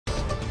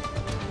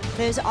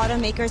those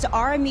automakers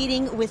are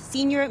meeting with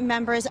senior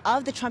members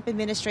of the Trump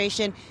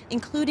administration,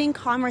 including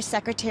Commerce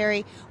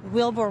Secretary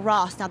Wilbur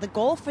Ross. Now, the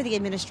goal for the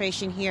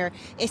administration here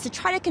is to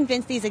try to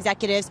convince these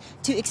executives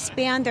to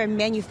expand their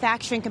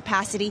manufacturing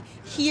capacity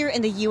here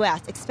in the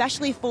U.S.,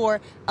 especially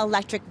for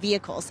electric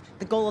vehicles.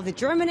 The goal of the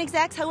German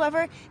execs,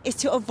 however, is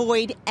to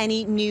avoid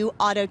any new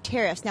auto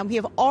tariffs. Now, we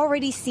have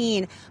already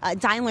seen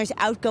Daimler's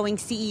outgoing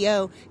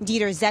CEO,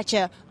 Dieter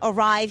Zetsche,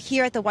 arrive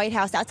here at the White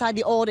House outside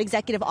the old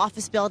executive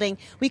office building.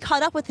 We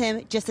caught up with him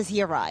just as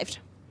he arrived.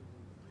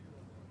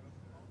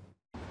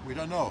 We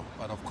don't know,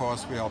 but of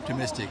course we are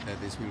optimistic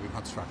that this will be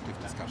constructive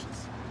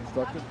discussions.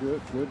 Constructive,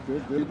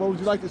 good. What would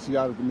you like to see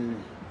out of the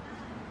meeting?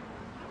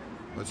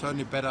 Well,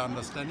 certainly better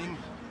understanding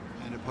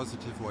and a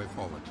positive way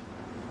forward.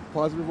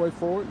 Positive way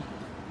forward?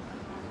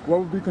 What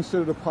would be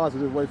considered a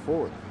positive way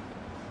forward?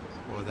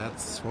 Well,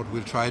 that's what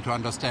we'll try to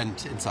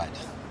understand inside.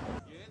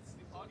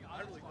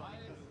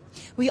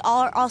 We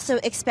are also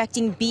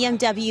expecting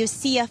BMW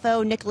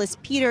CFO Nicholas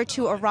Peter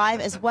to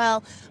arrive as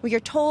well. We are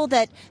told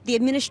that the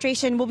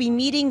administration will be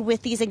meeting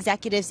with these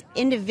executives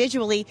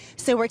individually,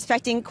 so we're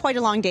expecting quite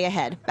a long day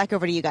ahead. Back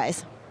over to you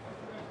guys.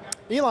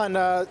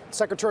 Elon,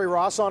 Secretary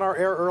Ross on our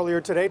air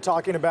earlier today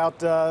talking about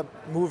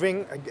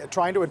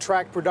trying to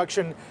attract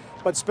production,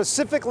 but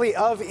specifically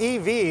of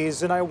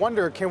EVs. And I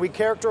wonder, can we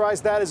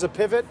characterize that as a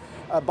pivot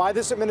by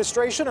this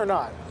administration or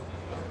not?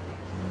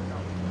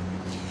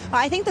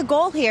 I think the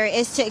goal here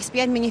is to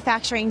expand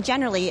manufacturing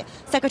generally.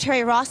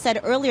 Secretary Ross said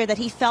earlier that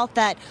he felt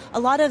that a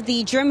lot of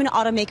the German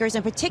automakers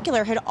in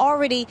particular had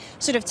already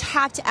sort of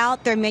tapped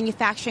out their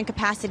manufacturing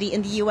capacity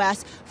in the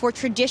U.S. for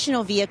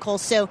traditional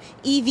vehicles. So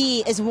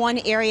EV is one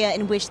area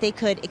in which they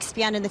could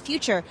expand in the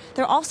future.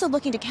 They're also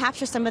looking to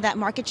capture some of that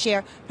market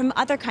share from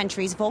other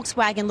countries.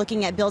 Volkswagen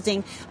looking at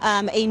building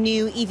a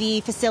new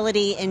EV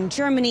facility in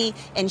Germany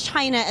and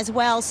China as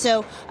well.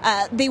 So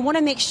they want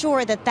to make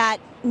sure that that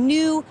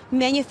new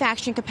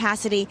manufacturing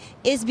capacity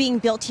is being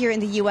built here in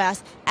the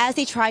U.S. as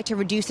they try to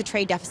reduce the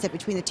trade deficit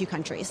between the two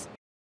countries.